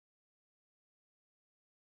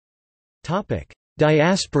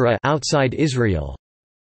 Diaspora outside Israel.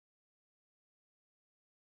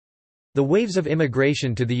 The waves of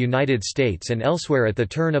immigration to the United States and elsewhere at the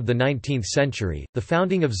turn of the 19th century, the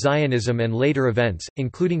founding of Zionism and later events,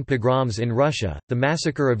 including pogroms in Russia, the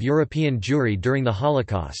massacre of European Jewry during the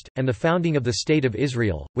Holocaust, and the founding of the State of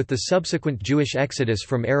Israel, with the subsequent Jewish exodus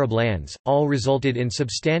from Arab lands, all resulted in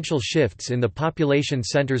substantial shifts in the population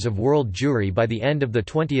centers of world Jewry by the end of the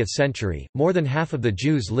 20th century. More than half of the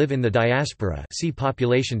Jews live in the diaspora. See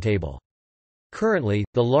population table. Currently,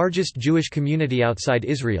 the largest Jewish community outside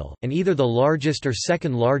Israel, and either the largest or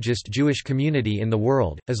second largest Jewish community in the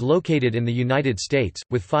world, is located in the United States,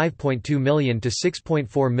 with 5.2 million to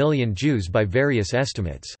 6.4 million Jews by various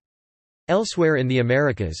estimates. Elsewhere in the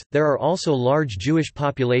Americas, there are also large Jewish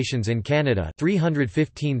populations in Canada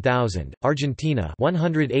 315,000, Argentina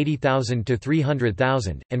 180,000 to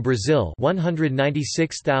 300,000, and Brazil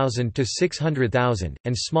 196,000 to 600,000,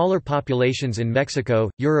 and smaller populations in Mexico,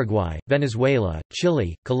 Uruguay, Venezuela,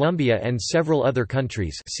 Chile, Colombia and several other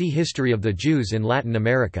countries. See History of the Jews in Latin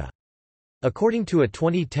America. According to a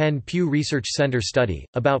 2010 Pew Research Center study,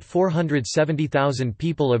 about 470,000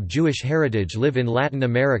 people of Jewish heritage live in Latin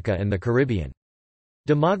America and the Caribbean.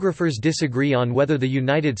 Demographers disagree on whether the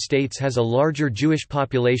United States has a larger Jewish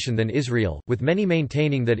population than Israel, with many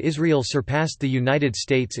maintaining that Israel surpassed the United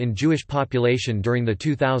States in Jewish population during the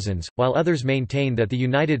 2000s, while others maintain that the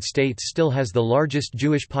United States still has the largest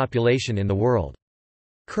Jewish population in the world.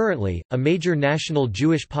 Currently, a major national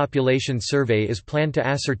Jewish population survey is planned to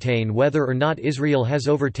ascertain whether or not Israel has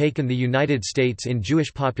overtaken the United States in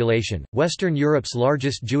Jewish population. Western Europe's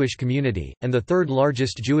largest Jewish community, and the third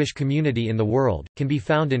largest Jewish community in the world, can be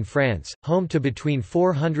found in France, home to between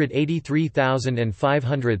 483,000 and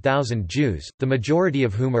 500,000 Jews, the majority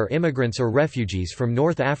of whom are immigrants or refugees from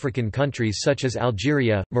North African countries such as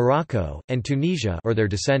Algeria, Morocco, and Tunisia or their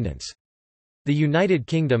descendants. The United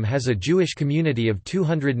Kingdom has a Jewish community of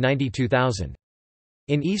 292,000.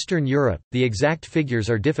 In Eastern Europe, the exact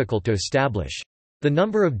figures are difficult to establish. The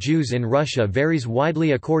number of Jews in Russia varies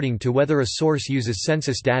widely according to whether a source uses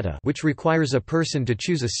census data, which requires a person to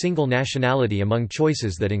choose a single nationality among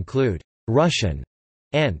choices that include Russian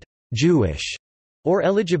and Jewish, or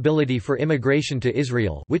eligibility for immigration to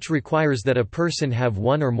Israel, which requires that a person have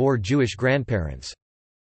one or more Jewish grandparents.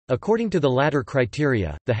 According to the latter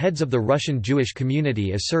criteria, the heads of the Russian Jewish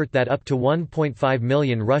community assert that up to 1.5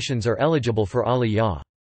 million Russians are eligible for Aliyah.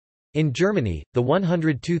 In Germany, the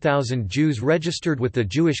 102,000 Jews registered with the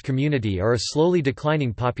Jewish community are a slowly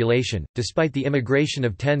declining population, despite the immigration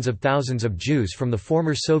of tens of thousands of Jews from the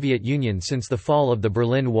former Soviet Union since the fall of the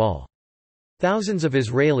Berlin Wall. Thousands of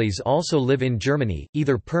Israelis also live in Germany,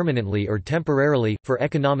 either permanently or temporarily, for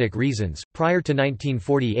economic reasons. Prior to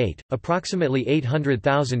 1948, approximately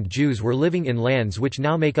 800,000 Jews were living in lands which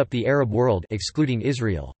now make up the Arab world, excluding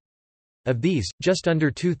Israel. Of these, just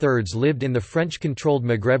under two-thirds lived in the French-controlled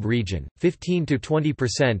Maghreb region, 15 to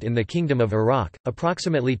 20% in the Kingdom of Iraq,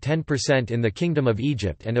 approximately 10% in the Kingdom of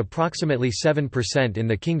Egypt and approximately 7% in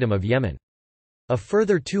the Kingdom of Yemen. A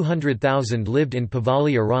further 200,000 lived in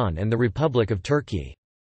Pahlavi Iran and the Republic of Turkey.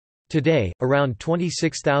 Today, around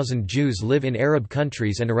 26,000 Jews live in Arab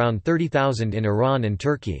countries and around 30,000 in Iran and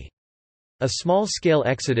Turkey. A small-scale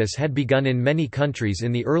exodus had begun in many countries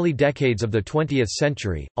in the early decades of the 20th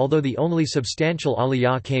century, although the only substantial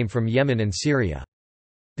aliyah came from Yemen and Syria.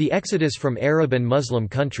 The exodus from Arab and Muslim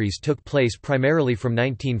countries took place primarily from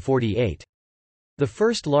 1948. The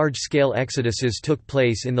first large-scale exoduses took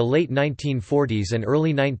place in the late 1940s and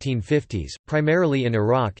early 1950s, primarily in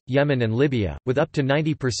Iraq, Yemen and Libya, with up to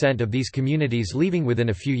 90% of these communities leaving within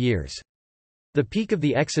a few years. The peak of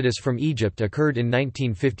the exodus from Egypt occurred in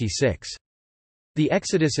 1956. The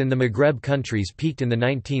exodus in the Maghreb countries peaked in the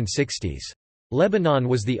 1960s. Lebanon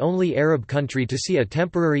was the only Arab country to see a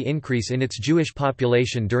temporary increase in its Jewish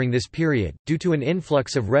population during this period, due to an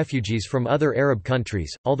influx of refugees from other Arab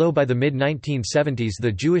countries, although by the mid-1970s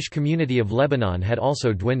the Jewish community of Lebanon had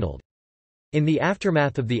also dwindled. In the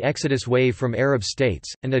aftermath of the exodus wave from Arab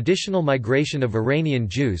states, an additional migration of Iranian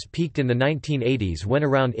Jews peaked in the 1980s when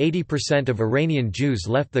around 80% of Iranian Jews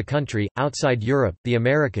left the country. Outside Europe, the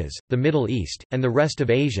Americas, the Middle East, and the rest of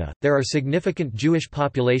Asia, there are significant Jewish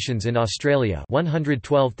populations in Australia,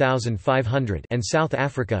 112,500, and South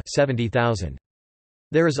Africa, 70,000.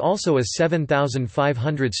 There is also a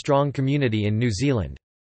 7,500 strong community in New Zealand.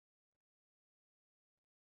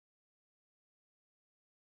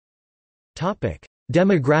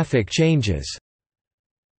 Demographic changes.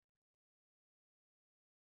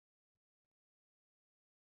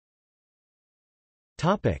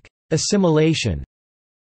 Assimilation.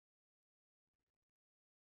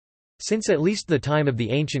 Since at least the time of the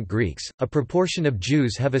ancient Greeks, a proportion of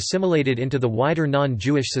Jews have assimilated into the wider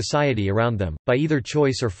non-Jewish society around them, by either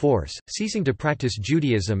choice or force, ceasing to practice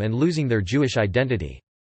Judaism and losing their Jewish identity.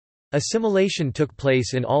 Assimilation took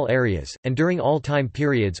place in all areas, and during all time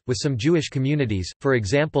periods, with some Jewish communities, for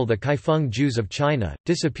example the Kaifeng Jews of China,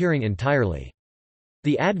 disappearing entirely.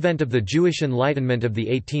 The advent of the Jewish Enlightenment of the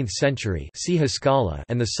 18th century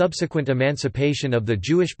and the subsequent emancipation of the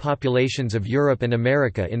Jewish populations of Europe and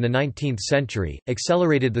America in the 19th century,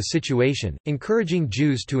 accelerated the situation, encouraging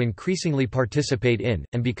Jews to increasingly participate in,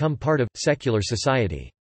 and become part of, secular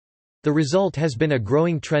society. The result has been a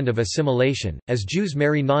growing trend of assimilation, as Jews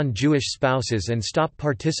marry non-Jewish spouses and stop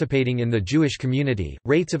participating in the Jewish community.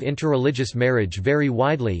 Rates of interreligious marriage vary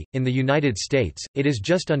widely. In the United States, it is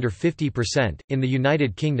just under 50%, in the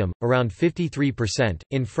United Kingdom, around 53%,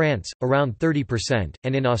 in France, around 30%,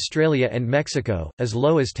 and in Australia and Mexico, as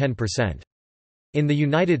low as 10%. In the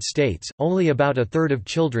United States, only about a third of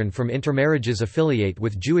children from intermarriages affiliate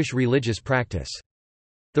with Jewish religious practice.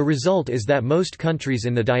 The result is that most countries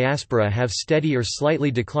in the diaspora have steady or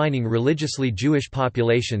slightly declining religiously Jewish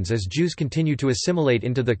populations as Jews continue to assimilate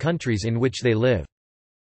into the countries in which they live.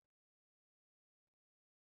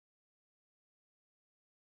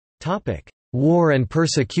 War and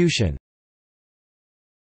persecution.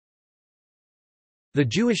 The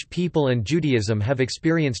Jewish people and Judaism have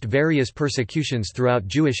experienced various persecutions throughout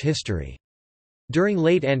Jewish history. During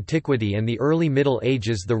late antiquity and the early Middle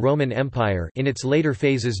Ages, the Roman Empire, in its later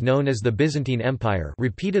phases known as the Byzantine Empire,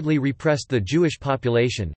 repeatedly repressed the Jewish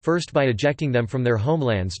population, first by ejecting them from their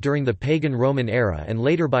homelands during the pagan Roman era and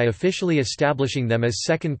later by officially establishing them as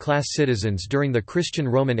second-class citizens during the Christian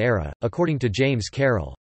Roman era. According to James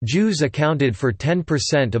Carroll, Jews accounted for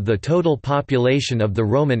 10% of the total population of the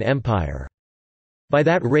Roman Empire. By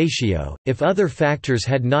that ratio, if other factors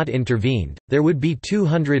had not intervened, there would be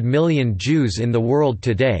 200 million Jews in the world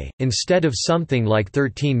today, instead of something like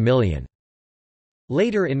 13 million.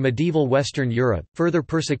 Later in medieval Western Europe, further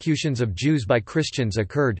persecutions of Jews by Christians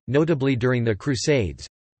occurred, notably during the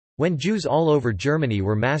Crusades—when Jews all over Germany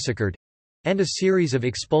were massacred, and a series of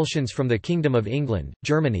expulsions from the Kingdom of England,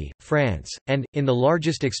 Germany, France, and, in the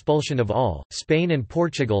largest expulsion of all, Spain and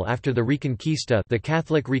Portugal after the Reconquista, the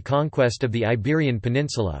Catholic reconquest of the Iberian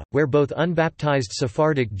Peninsula, where both unbaptized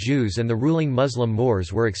Sephardic Jews and the ruling Muslim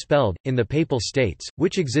Moors were expelled. In the Papal States,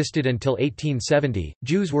 which existed until 1870,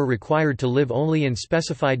 Jews were required to live only in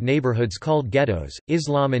specified neighborhoods called ghettos.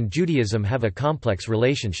 Islam and Judaism have a complex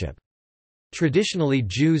relationship. Traditionally,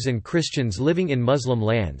 Jews and Christians living in Muslim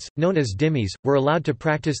lands, known as dhimmis, were allowed to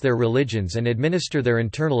practice their religions and administer their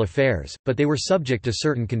internal affairs, but they were subject to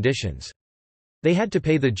certain conditions. They had to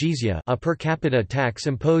pay the jizya, a per capita tax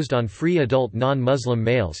imposed on free adult non-Muslim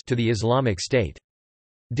males, to the Islamic State.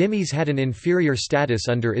 Dhimmis had an inferior status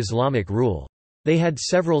under Islamic rule. They had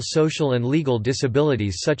several social and legal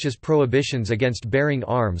disabilities such as prohibitions against bearing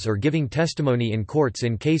arms or giving testimony in courts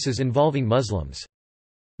in cases involving Muslims.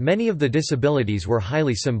 Many of the disabilities were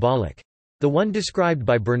highly symbolic. The one described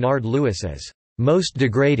by Bernard Lewis as most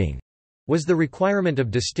degrading was the requirement of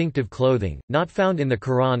distinctive clothing, not found in the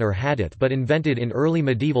Quran or Hadith but invented in early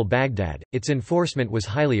medieval Baghdad. Its enforcement was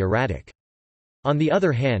highly erratic. On the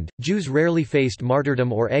other hand, Jews rarely faced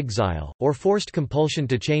martyrdom or exile, or forced compulsion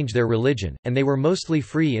to change their religion, and they were mostly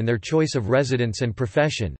free in their choice of residence and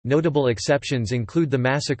profession. Notable exceptions include the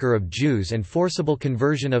massacre of Jews and forcible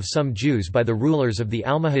conversion of some Jews by the rulers of the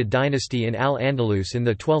Almohad dynasty in Al-Andalus in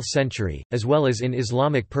the 12th century, as well as in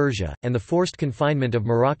Islamic Persia, and the forced confinement of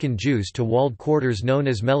Moroccan Jews to walled quarters known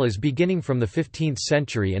as melas beginning from the 15th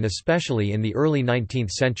century and especially in the early 19th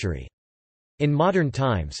century. In modern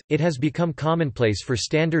times, it has become commonplace for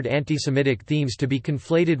standard anti-Semitic themes to be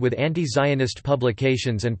conflated with anti-Zionist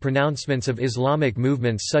publications and pronouncements of Islamic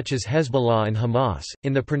movements such as Hezbollah and Hamas,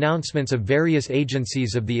 in the pronouncements of various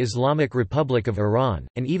agencies of the Islamic Republic of Iran,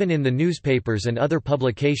 and even in the newspapers and other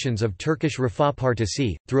publications of Turkish Refah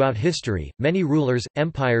Partisi. Throughout history, many rulers,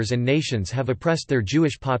 empires, and nations have oppressed their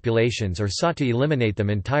Jewish populations or sought to eliminate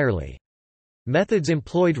them entirely. Methods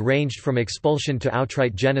employed ranged from expulsion to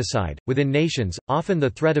outright genocide. Within nations, often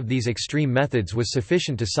the threat of these extreme methods was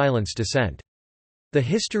sufficient to silence dissent. The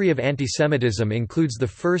history of antisemitism includes the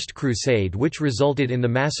First Crusade, which resulted in the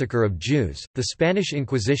massacre of Jews, the Spanish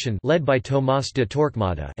Inquisition led by Tomás de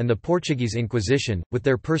Torquemada, and the Portuguese Inquisition, with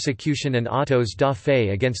their persecution and autos da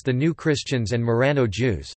fe against the New Christians and Marano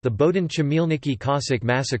Jews, the Boden-Chmielnicki Cossack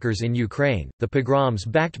massacres in Ukraine, the pogroms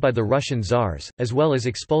backed by the Russian Tsars, as well as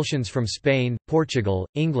expulsions from Spain, Portugal,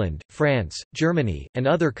 England, France, Germany, and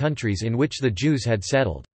other countries in which the Jews had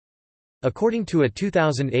settled. According to a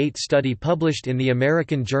 2008 study published in the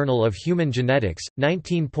American Journal of Human Genetics,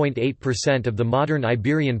 19.8% of the modern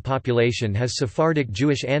Iberian population has Sephardic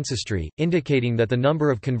Jewish ancestry, indicating that the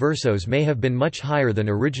number of conversos may have been much higher than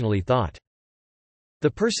originally thought.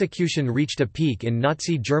 The persecution reached a peak in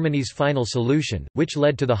Nazi Germany's Final Solution, which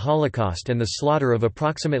led to the Holocaust and the slaughter of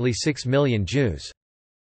approximately 6 million Jews.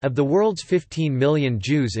 Of the world's 15 million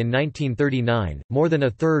Jews in 1939, more than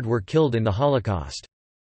a third were killed in the Holocaust.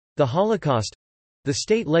 The Holocaust—the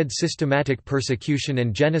state-led systematic persecution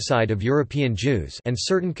and genocide of European Jews and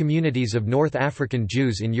certain communities of North African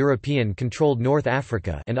Jews in European-controlled North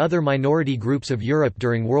Africa and other minority groups of Europe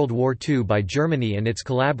during World War II by Germany and its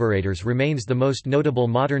collaborators remains the most notable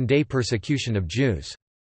modern-day persecution of Jews.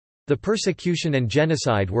 The persecution and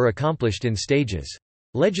genocide were accomplished in stages.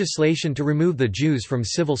 Legislation to remove the Jews from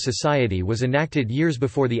civil society was enacted years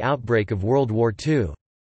before the outbreak of World War II.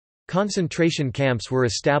 Concentration camps were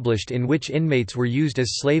established in which inmates were used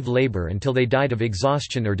as slave labor until they died of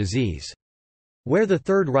exhaustion or disease. Where the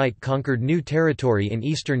Third Reich conquered new territory in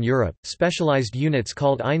Eastern Europe, specialized units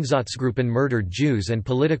called Einsatzgruppen murdered Jews and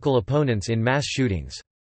political opponents in mass shootings.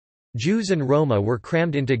 Jews and Roma were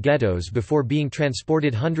crammed into ghettos before being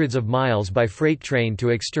transported hundreds of miles by freight train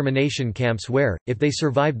to extermination camps where, if they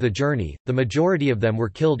survived the journey, the majority of them were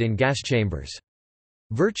killed in gas chambers.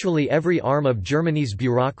 Virtually every arm of Germany's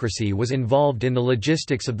bureaucracy was involved in the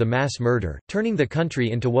logistics of the mass murder, turning the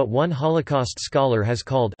country into what one Holocaust scholar has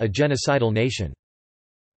called a genocidal nation.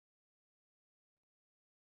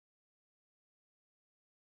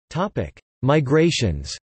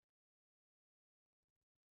 Migrations.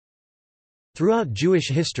 Throughout Jewish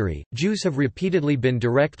history, Jews have repeatedly been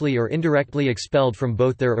directly or indirectly expelled from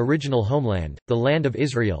both their original homeland, the Land of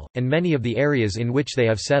Israel, and many of the areas in which they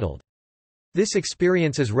have settled. This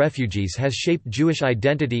experience as refugees has shaped Jewish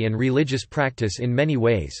identity and religious practice in many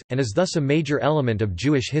ways, and is thus a major element of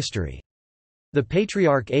Jewish history. The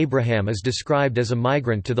patriarch Abraham is described as a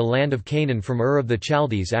migrant to the land of Canaan from Ur of the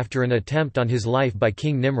Chaldees after an attempt on his life by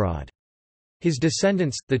King Nimrod. His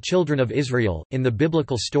descendants, the children of Israel, in the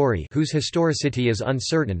biblical story whose historicity is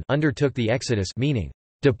uncertain, undertook the Exodus, meaning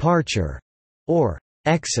departure, or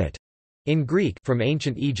exit, in Greek, from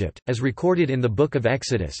ancient Egypt, as recorded in the Book of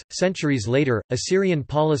Exodus. Centuries later, Assyrian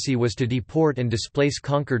policy was to deport and displace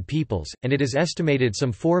conquered peoples, and it is estimated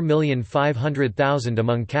some 4,500,000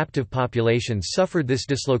 among captive populations suffered this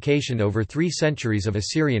dislocation over 3 centuries of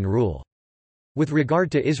Assyrian rule. With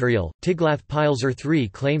regard to Israel, Tiglath-Pileser III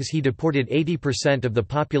claims he deported 80% of the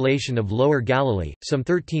population of Lower Galilee, some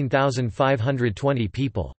 13,520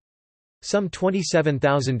 people. Some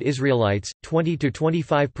 27,000 Israelites, 20 to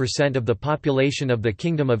 25% of the population of the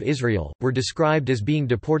Kingdom of Israel, were described as being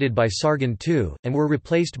deported by Sargon II, and were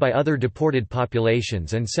replaced by other deported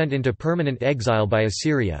populations and sent into permanent exile by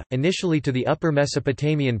Assyria, initially to the upper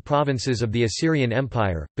Mesopotamian provinces of the Assyrian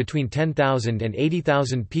Empire. Between 10,000 and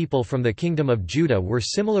 80,000 people from the Kingdom of Judah were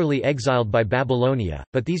similarly exiled by Babylonia,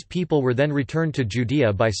 but these people were then returned to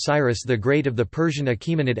Judea by Cyrus the Great of the Persian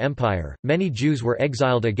Achaemenid Empire. Many Jews were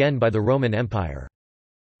exiled again by the Roman Empire.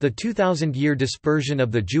 The 2,000-year dispersion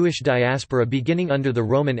of the Jewish diaspora beginning under the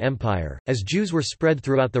Roman Empire, as Jews were spread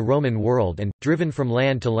throughout the Roman world and, driven from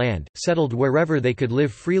land to land, settled wherever they could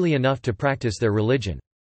live freely enough to practice their religion.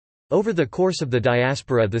 Over the course of the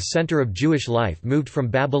diaspora, the center of Jewish life moved from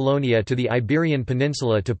Babylonia to the Iberian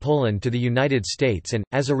Peninsula to Poland to the United States and,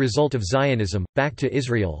 as a result of Zionism, back to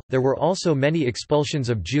Israel. There were also many expulsions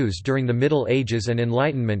of Jews during the Middle Ages and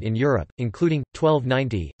Enlightenment in Europe, including,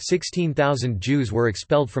 1290, 16,000 Jews were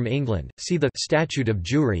expelled from England, see the Statute of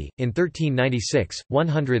Jewry. In 1396,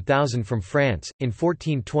 100,000 from France, in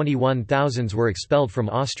 1421 thousands were expelled from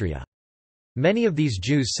Austria. Many of these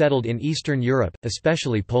Jews settled in Eastern Europe,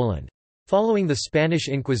 especially Poland. Following the Spanish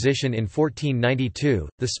Inquisition in 1492,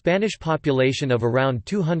 the Spanish population of around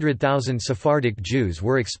 200,000 Sephardic Jews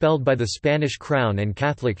were expelled by the Spanish Crown and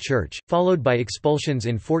Catholic Church, followed by expulsions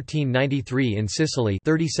in 1493 in Sicily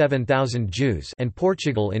 37,000 Jews and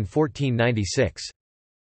Portugal in 1496.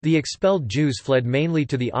 The expelled Jews fled mainly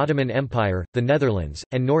to the Ottoman Empire, the Netherlands,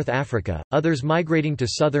 and North Africa, others migrating to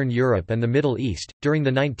southern Europe and the Middle East. During the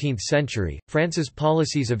 19th century, France's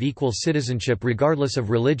policies of equal citizenship regardless of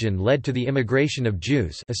religion led to the immigration of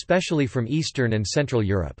Jews, especially from Eastern and Central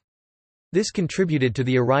Europe. This contributed to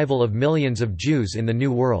the arrival of millions of Jews in the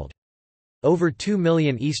New World. Over 2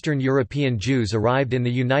 million Eastern European Jews arrived in the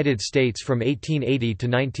United States from 1880 to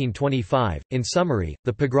 1925. In summary,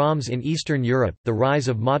 the pogroms in Eastern Europe, the rise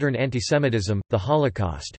of modern antisemitism, the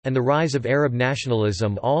Holocaust, and the rise of Arab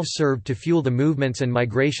nationalism all served to fuel the movements and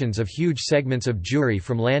migrations of huge segments of Jewry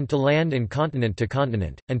from land to land and continent to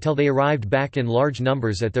continent, until they arrived back in large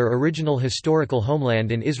numbers at their original historical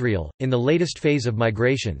homeland in Israel. In the latest phase of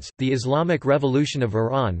migrations, the Islamic Revolution of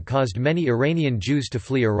Iran caused many Iranian Jews to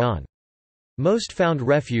flee Iran. Most found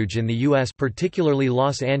refuge in the U.S., particularly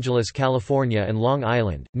Los Angeles, California, and Long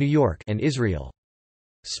Island, New York, and Israel.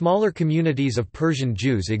 Smaller communities of Persian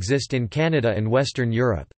Jews exist in Canada and Western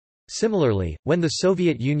Europe. Similarly, when the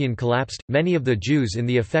Soviet Union collapsed, many of the Jews in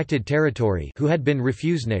the affected territory who had been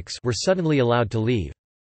refuseniks were suddenly allowed to leave.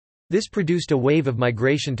 This produced a wave of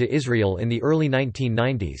migration to Israel in the early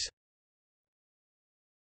 1990s.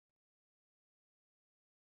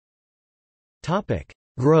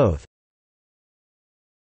 Growth.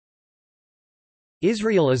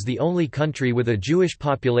 Israel is the only country with a Jewish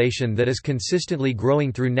population that is consistently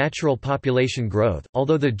growing through natural population growth,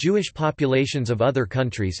 although the Jewish populations of other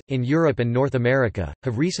countries, in Europe and North America,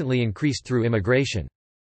 have recently increased through immigration.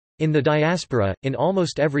 In the diaspora, in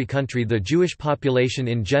almost every country the Jewish population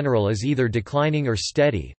in general is either declining or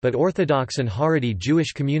steady, but Orthodox and Haredi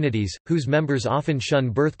Jewish communities, whose members often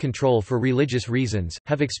shun birth control for religious reasons,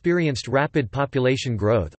 have experienced rapid population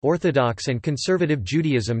growth. Orthodox and conservative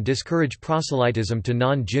Judaism discourage proselytism to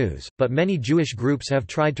non-Jews, but many Jewish groups have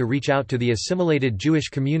tried to reach out to the assimilated Jewish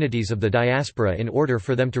communities of the diaspora in order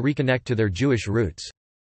for them to reconnect to their Jewish roots.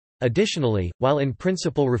 Additionally, while in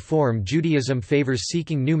principle Reform Judaism favors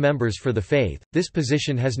seeking new members for the faith, this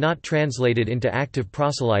position has not translated into active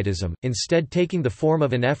proselytism, instead taking the form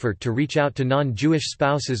of an effort to reach out to non-Jewish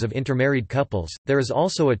spouses of intermarried couples. There is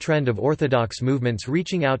also a trend of Orthodox movements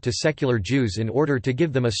reaching out to secular Jews in order to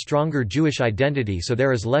give them a stronger Jewish identity so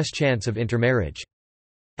there is less chance of intermarriage.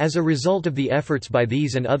 As a result of the efforts by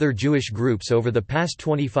these and other Jewish groups over the past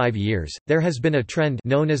 25 years, there has been a trend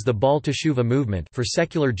known as the Baal Teshuvah movement for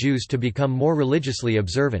secular Jews to become more religiously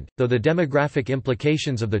observant, though the demographic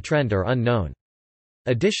implications of the trend are unknown.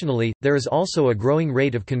 Additionally, there is also a growing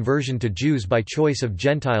rate of conversion to Jews by choice of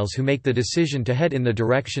Gentiles who make the decision to head in the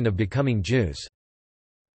direction of becoming Jews.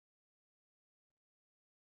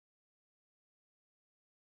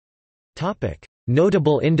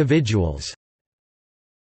 Notable individuals.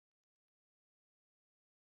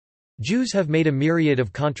 Jews have made a myriad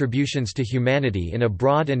of contributions to humanity in a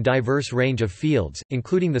broad and diverse range of fields,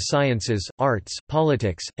 including the sciences, arts,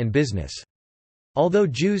 politics, and business. Although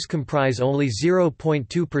Jews comprise only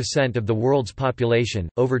 0.2% of the world's population,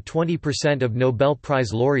 over 20% of Nobel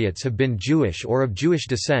Prize laureates have been Jewish or of Jewish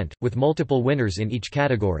descent, with multiple winners in each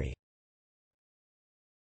category.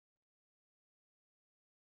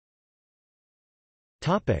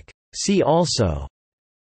 See also: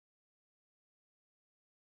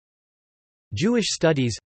 Jewish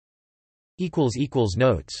studies,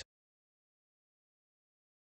 Notes